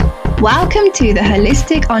Welcome to the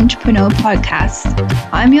Holistic Entrepreneur Podcast.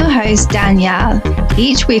 I'm your host, Danielle.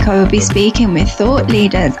 Each week I will be speaking with thought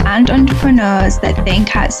leaders and entrepreneurs that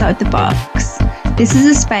think outside the box. This is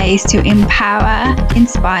a space to empower,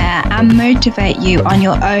 inspire, and motivate you on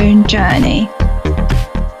your own journey.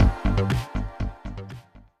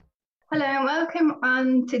 Hello and welcome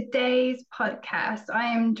on today's podcast. I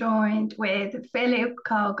am joined with Philip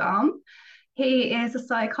Carr-Gomm. He is a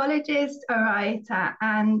psychologist, a writer,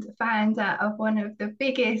 and founder of one of the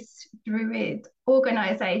biggest Druid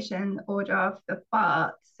organisations, Order of the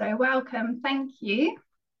Bards. So welcome, thank you.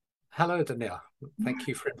 Hello, Danielle. Thank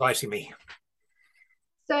you for inviting me.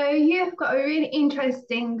 So you've got a really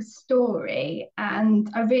interesting story,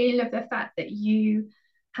 and I really love the fact that you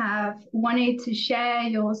have wanted to share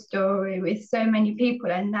your story with so many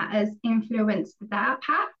people, and that has influenced their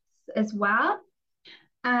paths as well.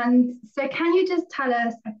 And so can you just tell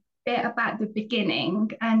us a bit about the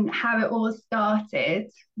beginning and how it all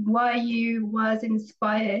started, why you was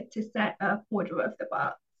inspired to set up Order of the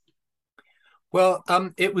Bards? Well,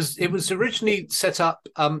 it was originally set up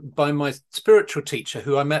by my spiritual teacher,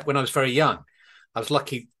 who I met when I was very young. I was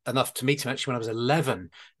lucky enough to meet him actually when I was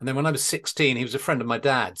 11. And then when I was 16, he was a friend of my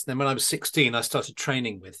dad's. And then when I was 16, I started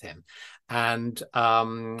training with him. And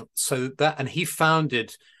and he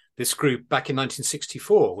founded this group back in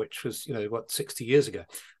 1964, which was, 60 years ago.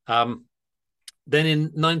 Then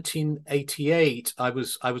in 1988, I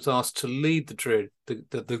was asked to lead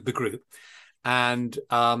the group, and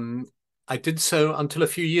I did so until a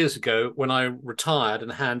few years ago when I retired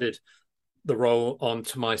and handed the role on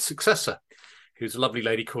to my successor, who's a lovely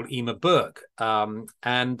lady called Emma Burke, and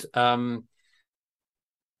I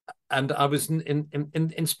was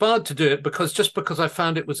inspired to do it because I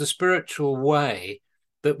found it was a spiritual way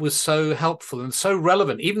that was so helpful and so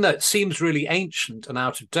relevant, even though it seems really ancient and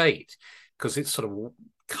out of date, because it's the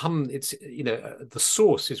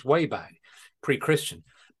source is way back, pre-Christian,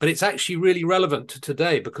 but it's actually really relevant to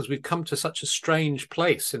today because we've come to such a strange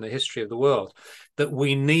place in the history of the world that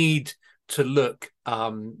we need to look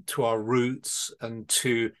to our roots and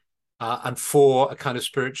for a kind of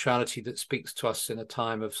spirituality that speaks to us in a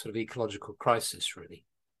time of sort of ecological crisis, really.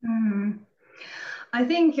 I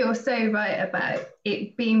think you're so right about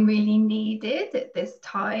it being really needed at this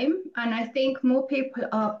time. And I think more people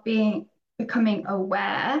are becoming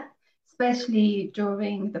aware, especially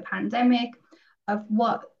during the pandemic, of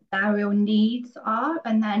what their real needs are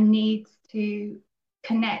and their needs to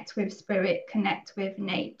connect with spirit, connect with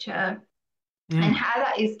nature, and how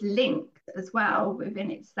that is linked as well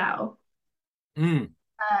within itself. And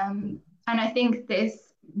I think this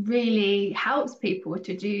really helps people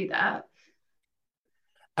to do that.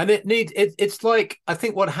 And it's like, I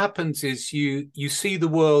think what happens is you see the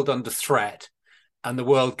world under threat and the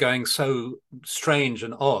world going so strange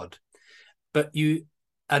and odd, but you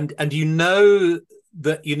know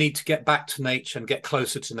that you need to get back to nature and get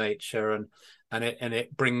closer to nature, and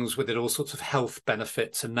it brings with it all sorts of health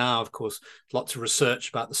benefits. And now, of course, lots of research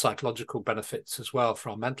about the psychological benefits as well for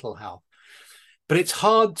our mental health. But it's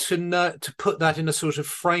hard to put that in a sort of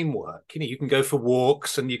framework. You can go for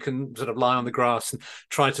walks and you can sort of lie on the grass and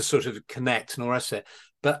try to sort of connect and all the rest of it.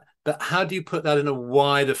 But how do you put that in a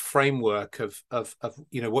wider framework of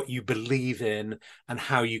what you believe in and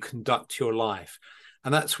how you conduct your life?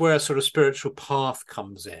 And that's where a sort of spiritual path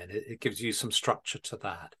comes in. It gives you some structure to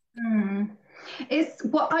that. It's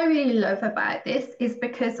what I really love about this is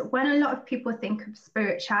because when a lot of people think of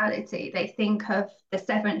spirituality, they think of the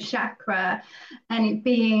seventh chakra and it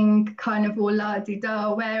being kind of all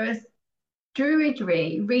la-di-da, whereas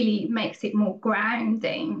Druidry really makes it more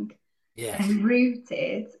grounding and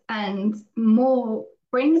rooted and more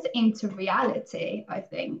brings it into reality, I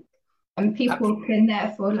think. And people can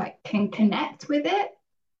therefore can connect with it.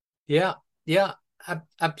 Yeah,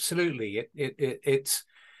 absolutely. It's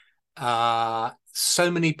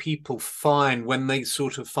so many people find when they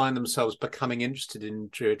sort of find themselves becoming interested in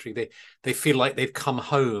Druidry, they feel like they've come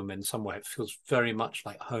home in some way. It feels very much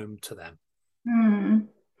like home to them.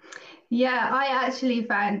 Yeah, I actually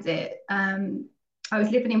found it. I was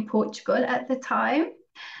living in Portugal at the time,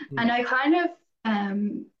 and I kind of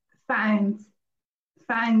found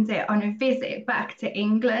it on a visit back to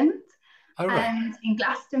England. And in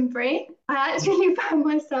Glastonbury, I actually found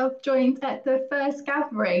myself joined at the first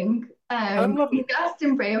gathering in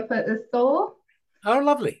Glastonbury up at the Thor. Oh,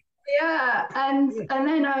 lovely. Yeah, and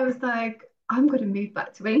then I was like, I'm going to move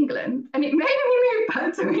back to England, and it made me move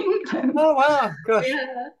back to England. Oh, wow, gosh.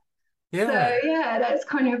 Yeah. So yeah, that's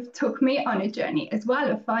kind of took me on a journey as well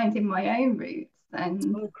of finding my own roots. And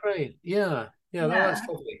oh, great. Yeah. No, that's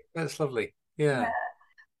lovely. That's lovely. Yeah.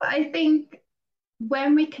 But I think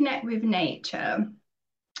when we connect with nature,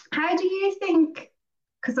 how do you think,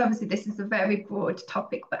 because obviously this is a very broad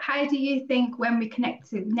topic, but how do you think when we connect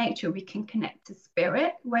to nature, we can connect to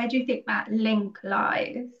spirit? Where do you think that link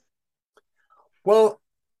lies? Well,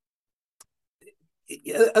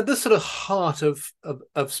 at the sort of heart of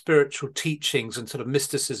spiritual teachings and sort of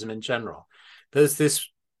mysticism in general, there's this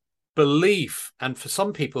belief, and for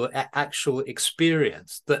some people, actual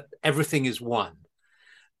experience that everything is one,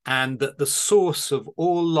 and that the source of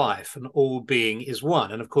all life and all being is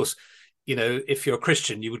one. And of course, if you're a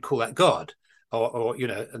Christian, you would call that God, or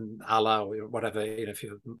and Allah, or whatever, if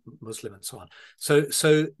you're Muslim and so on.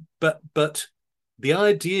 But the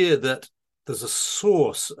idea that there's a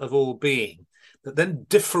source of all being that then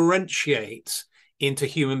differentiates into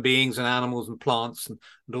human beings and animals and plants and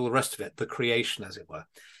all the rest of it, the creation, as it were,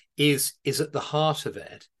 is at the heart of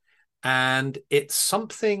it. And it's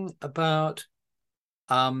something about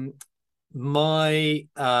my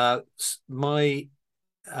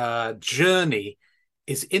journey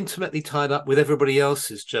is intimately tied up with everybody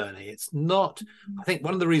else's journey. It's not, I think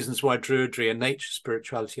one of the reasons why Druidry and nature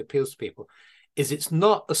spirituality appeals to people is it's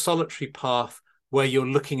not a solitary path where you're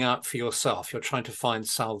looking out for yourself, you're trying to find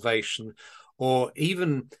salvation, or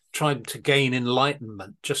even trying to gain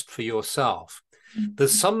enlightenment just for yourself. Mm-hmm.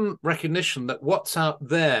 There's some recognition that what's out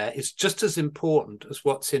there is just as important as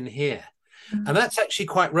what's in here. Mm-hmm. And that's actually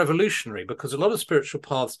quite revolutionary, because a lot of spiritual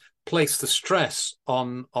paths place the stress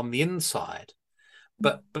on the inside,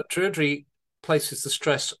 but Druidry places the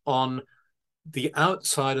stress on the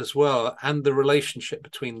outside as well, and the relationship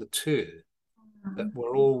between the two, that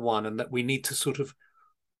we're all one, and that we need to sort of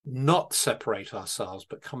not separate ourselves,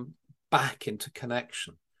 but come back into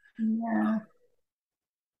connection.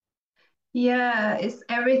 It's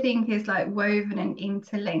everything is like woven and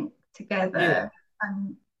interlinked together.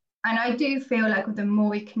 And I do feel like the more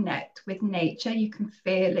we connect with nature, you can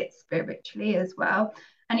feel it spiritually as well.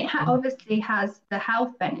 And it obviously has the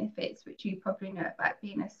health benefits, which you probably know about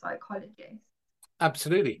being a psychologist.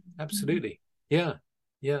 Absolutely. Yeah.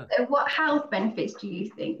 So what health benefits do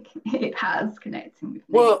you think it has connecting with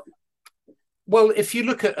nature? Well, if you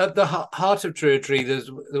look at the heart of Druidry,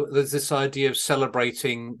 there's this idea of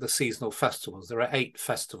celebrating the seasonal festivals. There are 8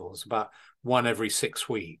 festivals, about one every 6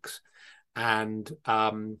 weeks. And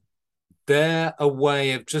they're a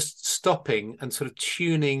way of just stopping and sort of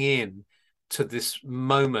tuning in to this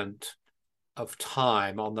moment of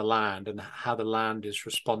time on the land, and how the land is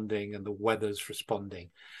responding and the weather's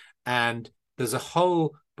responding. And there's a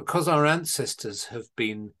whole, because our ancestors have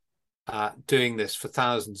been doing this for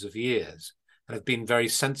thousands of years, and have been very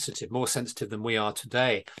sensitive, more sensitive than we are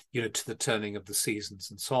today, to the turning of the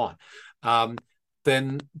seasons and so on,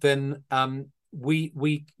 then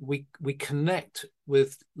we connect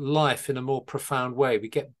with life in a more profound way. We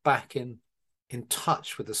get back in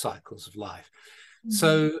touch with the cycles of life.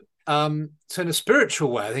 Mm-hmm. So in a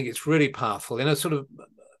spiritual way, I think it's really powerful. In a sort of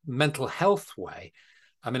mental health way,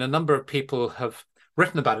 I mean, a number of people have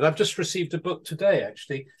written about it. I've just received a book today,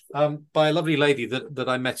 actually, by a lovely lady that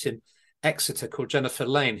I met in Exeter called Jennifer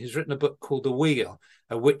Lane, who's written a book called The Wheel,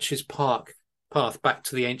 a witch's path back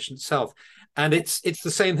to the ancient self. And it's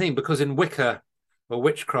the same thing, because in Wicca or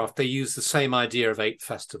witchcraft, they use the same idea of 8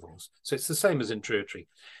 festivals. So it's the same as in Druidry.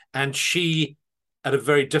 And she, at a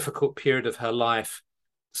very difficult period of her life,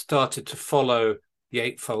 started to follow the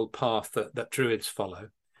 8-fold path that Druids follow.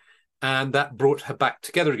 And that brought her back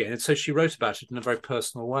together again. And so she wrote about it in a very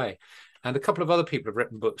personal way. And a couple of other people have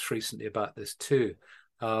written books recently about this too.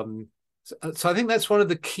 So I think that's one of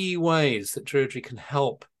the key ways that Druidry can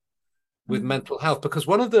help with mental health, because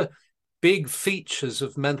one of the big features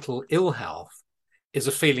of mental ill health is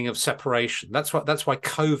a feeling of separation. That's why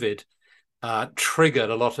COVID triggered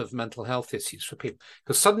a lot of mental health issues for people,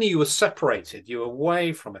 because suddenly you were separated, you were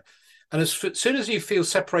away from it. And as soon as you feel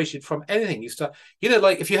separated from anything, you start,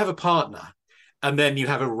 like if you have a partner and then you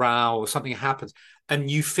have a row or something happens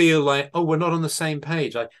and you feel like, oh, we're not on the same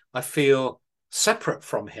page. I feel separate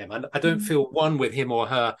from him, and I don't feel one with him or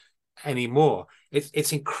her anymore.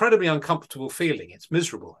 It's incredibly uncomfortable feeling. It's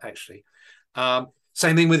miserable, actually.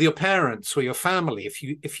 Same thing with your parents or your family.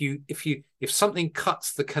 If something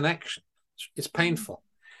cuts the connection, it's painful.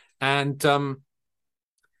 And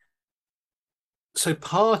so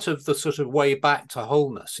part of the sort of way back to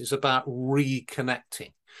wholeness is about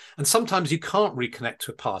reconnecting. And sometimes you can't reconnect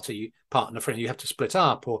to a partner, friend. You have to split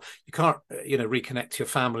up, or you can't, reconnect to your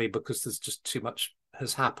family because there's just too much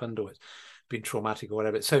has happened, or it's been traumatic or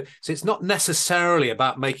whatever. So it's not necessarily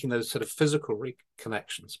about making those sort of physical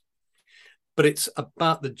reconnections, but it's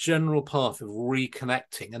about the general path of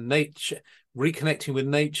reconnecting. And nature, reconnecting with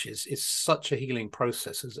nature is such a healing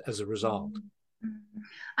process as a result. Mm.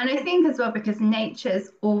 And I think as well, because nature's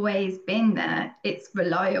always been there, it's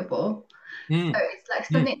reliable. So Mm, it's like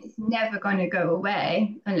mm, something that's never going to go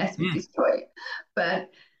away unless we mm, destroy it. But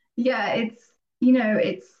yeah,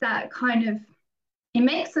 it's that kind of, it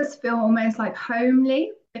makes us feel almost like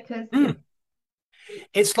homely because it's, mm.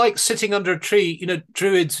 It's like sitting under a tree.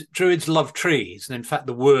 Druids love trees, and in fact,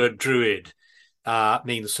 the word druid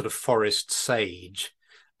means sort of forest sage,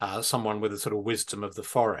 someone with a sort of wisdom of the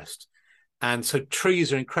forest. And so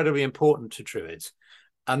trees are incredibly important to druids.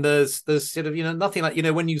 And there's sort of nothing like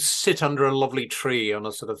when you sit under a lovely tree on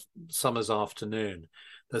a sort of summer's afternoon,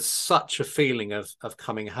 there's such a feeling of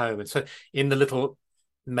coming home. And so in the little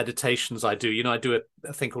meditations I do, I do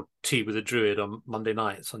a thing called Tea with a Druid on Monday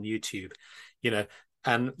nights on YouTube, you know,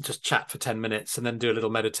 and just chat for 10 minutes and then do a little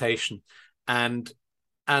meditation. And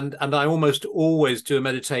and I almost always do a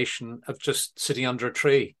meditation of just sitting under a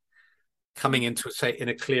tree, coming into say in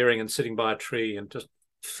a clearing and sitting by a tree and just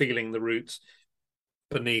feeling the roots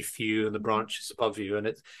beneath you and the branches above you,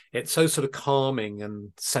 and it's so sort of calming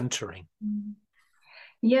and centering.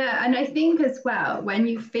 yeah. And I think as well, when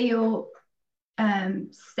you feel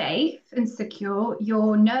safe and secure,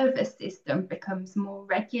 your nervous system becomes more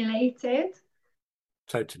regulated.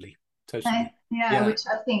 Totally, totally. Yeah, Yeah, which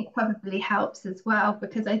I think probably helps as well,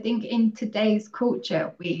 because I think in today's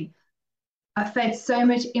culture, we are fed so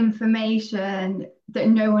much information that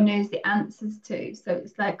no one knows the answers to. So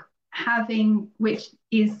it's like which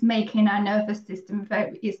is making our nervous system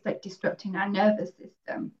it's like disrupting our nervous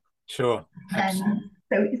system. sure, absolutely.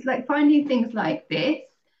 So it's like finding things like this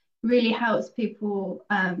really helps people,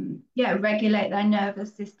 yeah, regulate their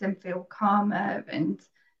nervous system, feel calmer, and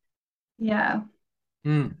yeah.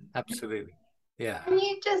 Absolutely. Yeah. Can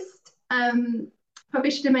you just,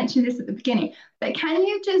 probably should have mentioned this at the beginning, but can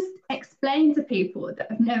you just explain to people that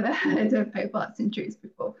have never heard of Ovates and Druids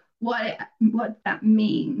before what that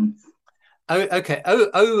means? Oh, okay.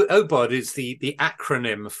 OBOD is the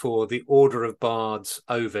acronym for the Order of Bards,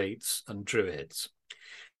 Ovates and Druids.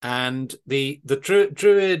 And the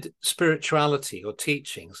Druid spirituality or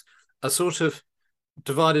teachings are sort of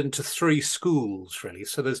divided into three schools, really.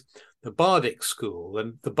 So there's the Bardic school,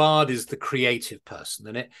 and the Bard is the creative person,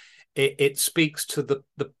 and it speaks to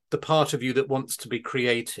the part of you that wants to be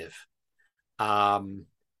creative, um,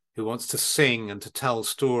 who wants to sing and to tell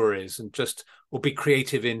stories and just or be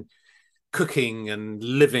creative in cooking and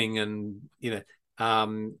living and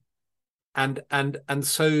and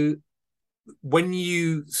so when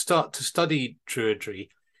you start to study Druidry,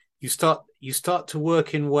 you start to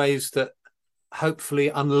work in ways that hopefully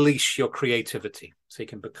unleash your creativity so you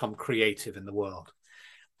can become creative in the world.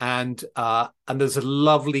 And there's a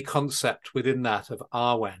lovely concept within that of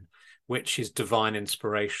Arwen, which is divine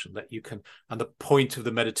inspiration that you can, and the point of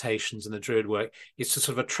the meditations and the druid work is to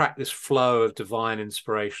sort of attract this flow of divine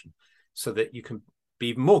inspiration so that you can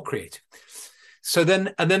be more creative.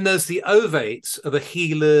 And then there's the ovates, are the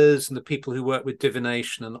healers and the people who work with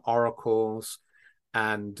divination and oracles.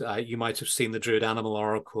 And you might have seen the Druid Animal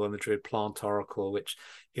Oracle and the Druid Plant Oracle,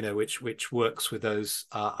 which works with those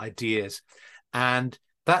ideas. And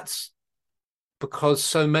that's because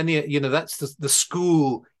so many, that's the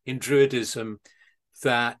school in Druidism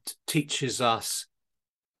that teaches us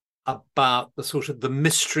about the sort of the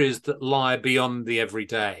mysteries that lie beyond the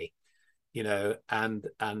everyday,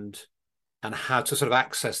 and how to sort of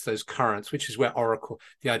access those currents, which is where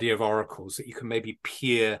the idea of oracles, that you can maybe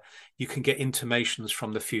you can get intimations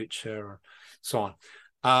from the future, or so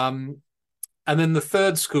on. And then the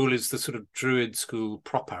third school is the sort of Druid school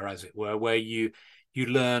proper, as it were, where you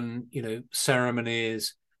learn,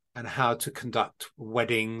 ceremonies and how to conduct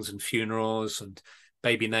weddings and funerals and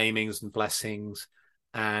baby namings and blessings,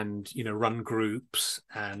 and run groups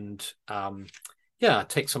and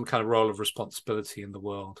take some kind of role of responsibility in the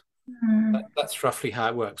world. Mm, That's roughly how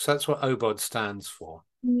it works. So that's what OBOD stands for.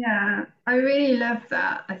 yeah, I really love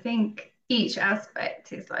that. I think each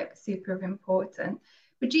aspect is like super important.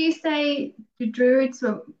 Would you say the Druids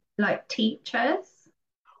were like teachers?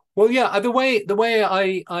 Well, yeah, the way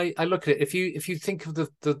I look at it, if you think of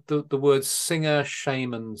the words singer,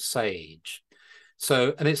 shaman, sage,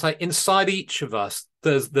 so and it's like inside each of us,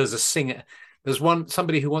 there's a singer, there's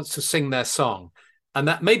somebody who wants to sing their song, and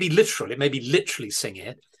that may be literal, it may be literally sing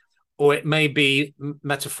it, or it may be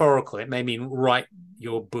metaphorical. It may mean write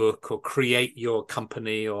your book or create your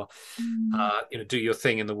company or Mm, do your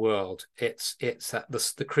thing in the world. It's that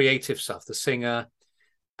the creative stuff, the singer,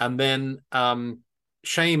 and then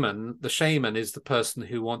shaman. The shaman is the person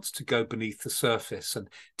who wants to go beneath the surface and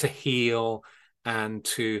to heal and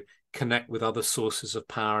to connect with other sources of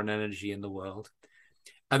power and energy in the world.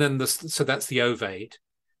 And then so that's the ovate.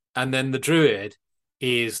 and then the druid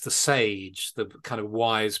is the sage, the kind of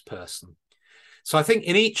wise person. So I think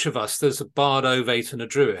in each of us, there's a bard, ovate, and a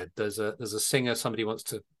druid. There's a singer, somebody wants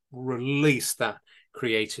to release that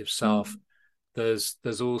creative self. There's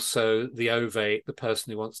also the ovate, the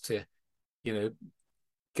person who wants to, you know,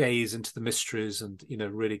 gaze into the mysteries and, you know,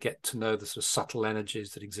 really get to know the sort of subtle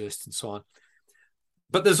energies that exist and so on.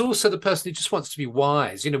 But there's also the person who just wants to be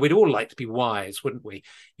wise. You know, we'd all like to be wise, wouldn't we?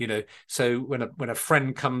 You know, so when a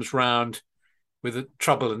friend comes round with a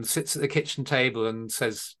trouble and sits at the kitchen table and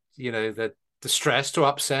says, you know, they're distressed or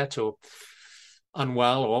upset or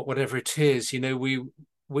unwell or whatever it is, you know,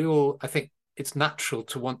 we all, I think it's natural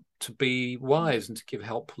to want to be wise and to give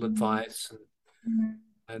helpful advice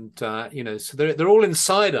and you know, so they're all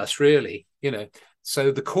inside us, really, you know.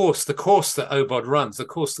 So the course that OBOD runs, the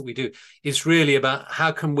course that we do, is really about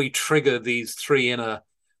how can we trigger these three inner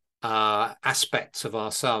aspects of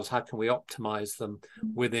ourselves? How can we optimize them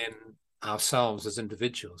within ourselves as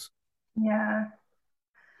individuals? Yeah.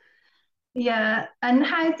 Yeah. And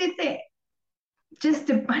how did it, I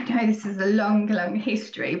know this is a long, long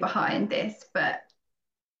history behind this, but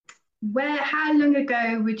how long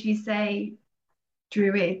ago would you say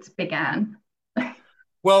Druids began?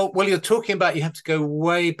 Well, you're talking about, you have to go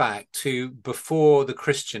way back to before the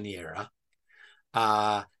Christian era.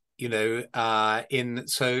 You know,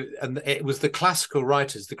 and it was the classical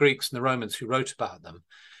writers, the Greeks and the Romans, who wrote about them,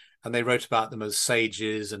 and they wrote about them as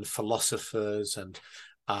sages and philosophers and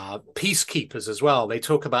peacekeepers as well. They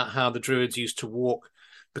talk about how the Druids used to walk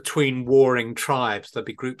between warring tribes. There'd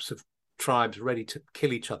be groups of tribes ready to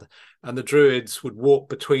kill each other, and the Druids would walk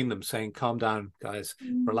between them saying, calm down, guys,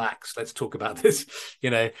 relax, let's talk about this,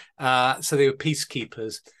 you know. So they were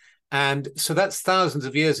peacekeepers, and so that's thousands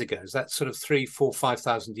of years ago. That's sort of 3, 4,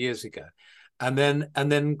 5,000 years ago. And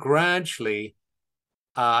then gradually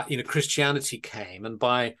you know, Christianity came, and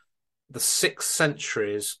by the 6th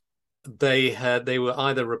centuries they were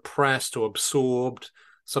either repressed or absorbed.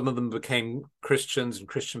 Some of them became Christians and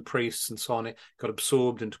Christian priests and so on. It got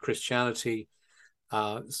absorbed into Christianity.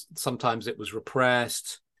 Sometimes it was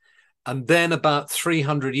repressed. And then about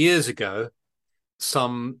 300 years ago,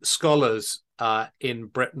 some scholars in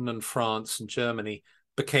Britain and France and Germany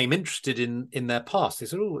became interested in their past. They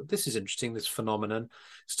said, oh, this is interesting, this phenomenon.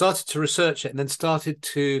 Started to research it and then started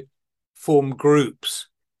to form groups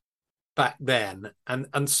back then.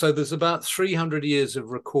 And so there's about 300 years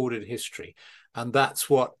of recorded history. And that's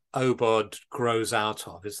what OBOD grows out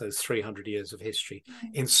of, is those 300 years of history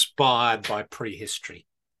inspired by prehistory.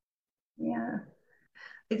 Yeah.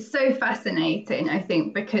 It's so fascinating, I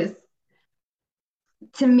think, because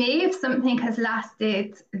to me, if something has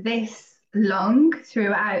lasted this long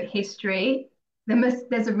throughout history,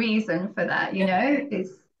 there's a reason for that, you know.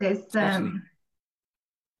 There's Totally.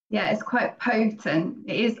 Yeah, it's quite potent.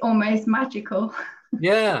 It is almost magical.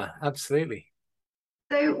 Yeah, absolutely.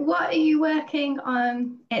 So what are you working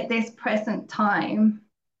on at this present time?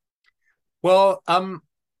 Well,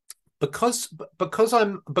 because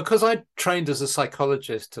I trained as a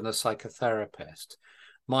psychologist and a psychotherapist,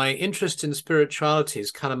 my interest in spirituality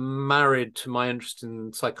is kind of married to my interest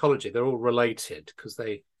in psychology. They're all related because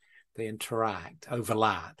they interact,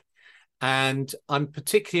 overlap. And I'm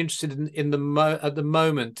particularly interested at the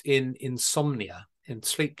moment in insomnia, in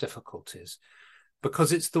sleep difficulties,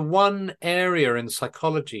 because it's the one area in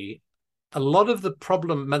psychology. A lot of the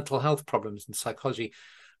mental health problems in psychology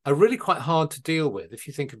are really quite hard to deal with. If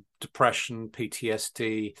you think of depression,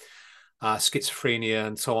 PTSD, schizophrenia,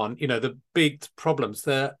 and so on, you know, the big problems,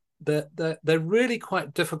 they're really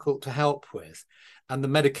quite difficult to help with, and the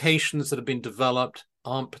medications that have been developed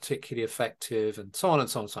aren't particularly effective, and so on and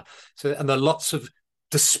so on and so on. So, and there are lots of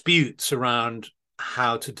disputes around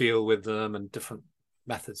how to deal with them and different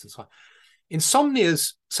methods and so on. Insomnia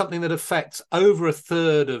is something that affects over a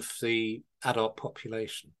third of the adult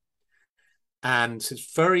population, and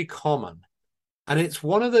it's very common. And it's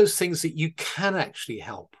one of those things that you can actually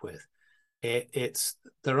help with.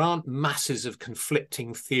 There aren't masses of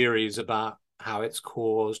conflicting theories about how it's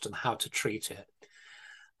caused and how to treat it.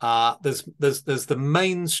 There's the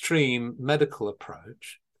mainstream medical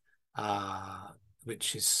approach,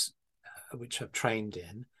 which I've trained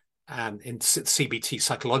in, and in CBT,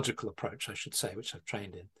 psychological approach, I should say, which I've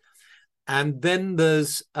trained in, and then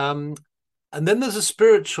there's a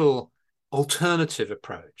spiritual alternative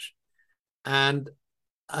approach, and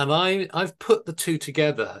I've put the two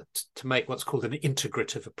together to make what's called an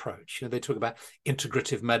integrative approach. You know, they talk about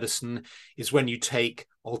integrative medicine is when you take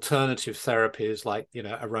alternative therapies like, you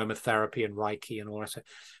know, aromatherapy and Reiki and all that,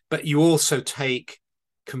 but you also take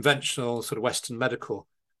conventional sort of Western medical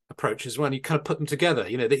approaches when you kind of put them together.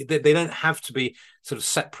 They don't have to be sort of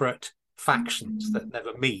separate factions that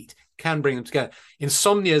never meet. Can bring them together.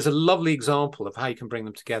 Insomnia is a lovely example of how you can bring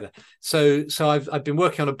them together. So I've been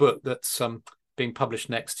working on a book that's being published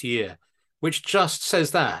next year, which just says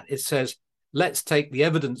that. It says, let's take the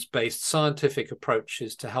evidence-based scientific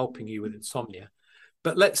approaches to helping you with insomnia,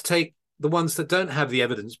 but let's take the ones that don't have the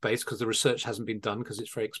evidence base because the research hasn't been done because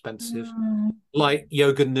it's very expensive, like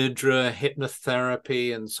yoga nidra,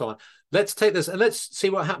 hypnotherapy, and so on. Let's take this and let's see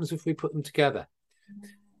what happens if we put them together.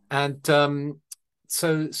 And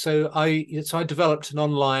so I developed an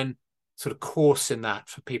online sort of course in that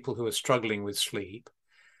for people who are struggling with sleep,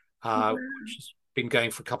 which has been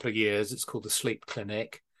going for a couple of years. It's called the Sleep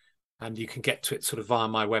Clinic, and you can get to it sort of via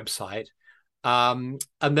my website. And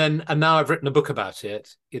now I've written a book about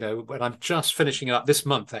it, and I'm just finishing it up this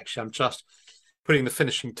month. Actually, I'm just putting the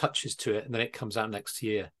finishing touches to it, and then it comes out next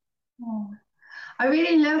year. I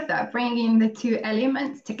really love that, bringing the two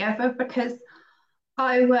elements together, because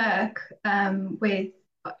I work with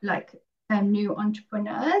new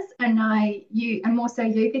entrepreneurs, and I'm also a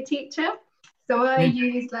yoga teacher. So I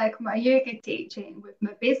use like my yoga teaching with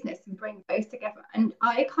my business and bring both together. And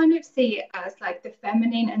I kind of see it as like the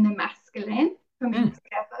feminine and the masculine coming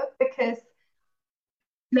together, because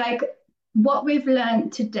like what we've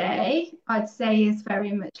learned today, I'd say, is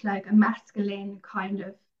very much like a masculine kind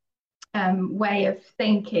of way of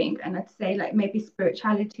thinking. And I'd say like maybe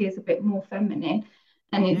spirituality is a bit more feminine.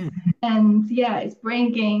 And it's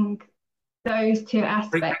bringing those two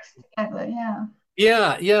aspects together.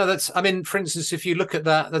 For instance, if you look at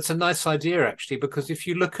that, that's a nice idea actually, because if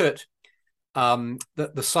you look at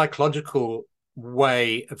the psychological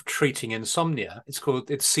way of treating insomnia, it's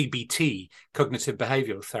CBT, cognitive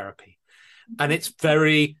behavioral therapy, and it's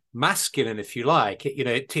very masculine, if you like.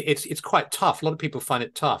 It's quite tough. A lot of people find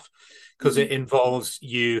it tough because it involves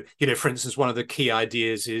for instance, one of the key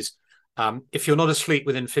ideas is if you're not asleep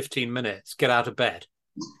within 15 minutes, get out of bed.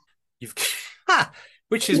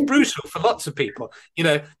 Which is brutal for lots of people.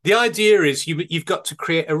 The idea is you've got to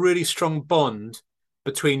create a really strong bond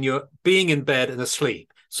between your being in bed and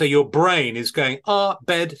asleep. So your brain is going,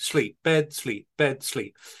 bed, sleep, bed, sleep, bed,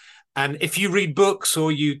 sleep. And if you read books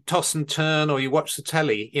or you toss and turn or you watch the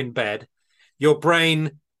telly in bed, your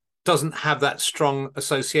brain doesn't have that strong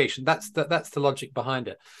association. That's the logic behind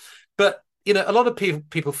it. But, a lot of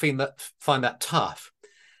people find that tough.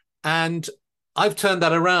 And I've turned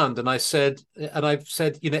that around, and I've said,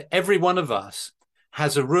 every one of us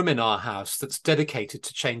has a room in our house that's dedicated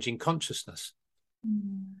to changing consciousness.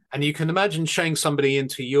 And you can imagine showing somebody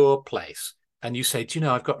into your place and you say,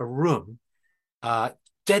 I've got a room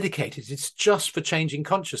dedicated. It's just for changing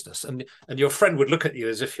consciousness. And your friend would look at you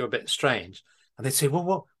as if you're a bit strange. And they'd say,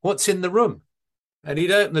 well, what's in the room? And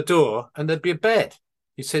he'd open the door and there'd be a bed.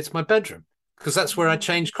 You'd say, it's my bedroom, because that's where I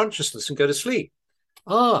change consciousness and go to sleep.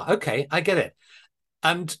 Okay, I get it.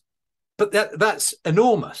 But that's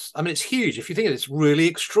enormous. I mean, it's huge. If you think of it, it's really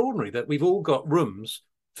extraordinary that we've all got rooms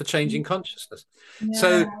for changing consciousness.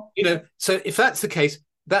 So if that's the case,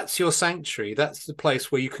 that's your sanctuary. That's the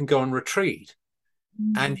place where you can go on retreat.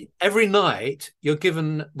 And every night you're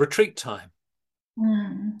given retreat time.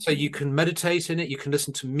 So you can meditate in it. You can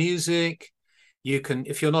listen to music. You can,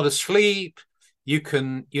 if you're not asleep, you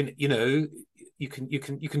can do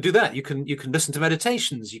that. You can listen to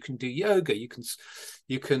meditations. You can do yoga. You can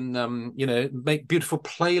make beautiful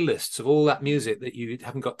playlists of all that music that you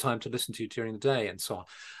haven't got time to listen to during the day, and so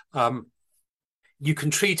on. You can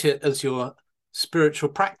treat it as your spiritual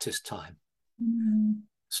practice time.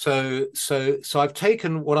 So I've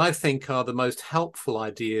taken what I think are the most helpful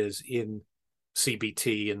ideas in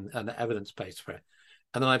CBT and the evidence-based for it,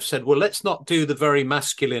 and then I've said, well, let's not do the very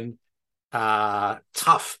masculine,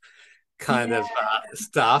 tough kind of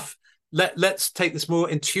stuff. Let's take this more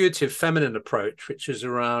intuitive feminine approach, which is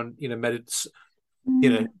around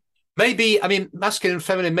maybe, I mean, masculine and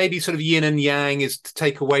feminine, maybe sort of yin and yang is to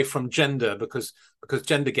take away from gender, because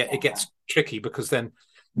gender it gets tricky, because then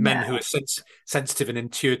men who are sensitive and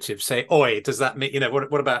intuitive say, oi, does that mean,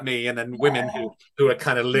 what about me? And then women who are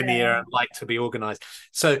kind of linear and like to be organized.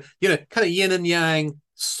 So, kind of yin and yang,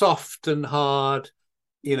 soft and hard,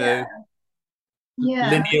 linear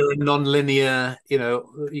and non-linear,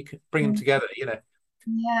 you can bring them together,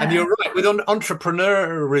 And you're right, with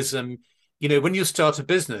entrepreneurism, when you start a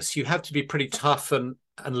business, you have to be pretty tough and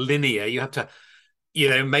linear. You have to,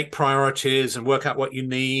 make priorities and work out what you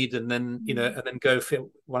need, and then, and then go for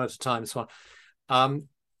one at a time and so on.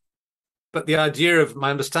 But the idea of my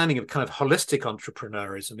understanding of kind of holistic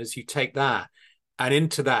entrepreneurism is you take that, and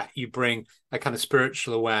into that you bring a kind of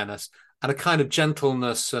spiritual awareness and a kind of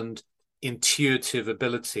gentleness and intuitive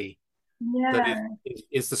ability that Yeah,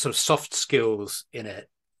 is the sort of soft skills in it,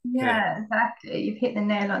 you know. yeah, exactly. You've hit the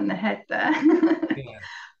nail on the head there. Yeah.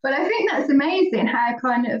 But I think that's amazing how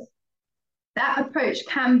kind of that approach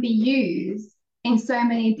can be used in so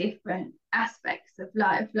many different aspects of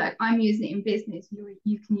life. Like I'm using it in business,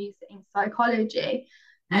 you can use it in psychology,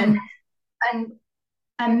 and Mm, and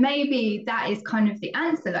and maybe that is kind of the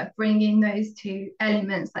answer, like bringing those two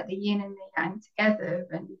elements, like the yin and the yang, together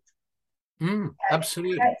and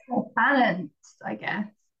absolutely. get more balanced, I guess.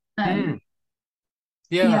 Mm,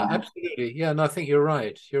 yeah, Yeah. absolutely. Yeah, no, I think you're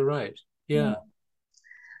right. You're right. Yeah. Yeah,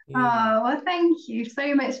 yeah. Oh, well, thank you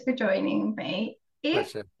so much for joining me.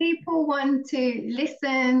 If Pleasure. people want to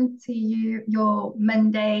listen to your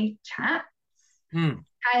Monday chats, Mm.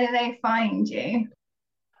 how do they find you?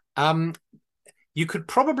 Um, you could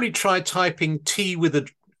probably try typing tea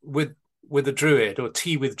with with a druid or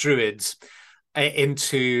tea with druids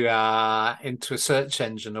into a search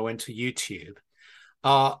engine or into YouTube.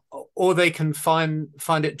 Uh, or they can find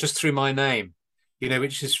it just through my name,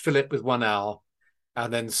 which is Philip with one L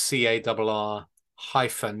and then CARR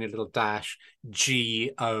hyphen a little dash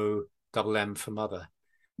GOMM for mother.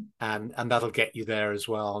 And that'll get you there as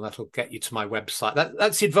well. And that'll get you to my website.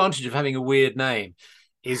 That's the advantage of having a weird name,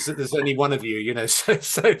 is that there's only one of you, so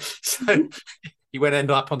you won't end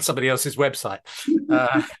up on somebody else's website.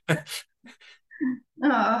 Uh,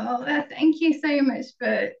 Oh, thank you so much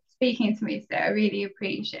for speaking to me today. I really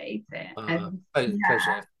appreciate it. And Pleasure.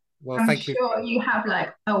 yeah, Well, I'm thank you. sure you have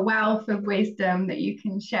like a wealth of wisdom that you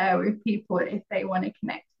can share with people if they want to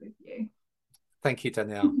connect with you. Thank you,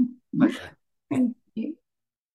 Danielle. Pleasure. Thank you.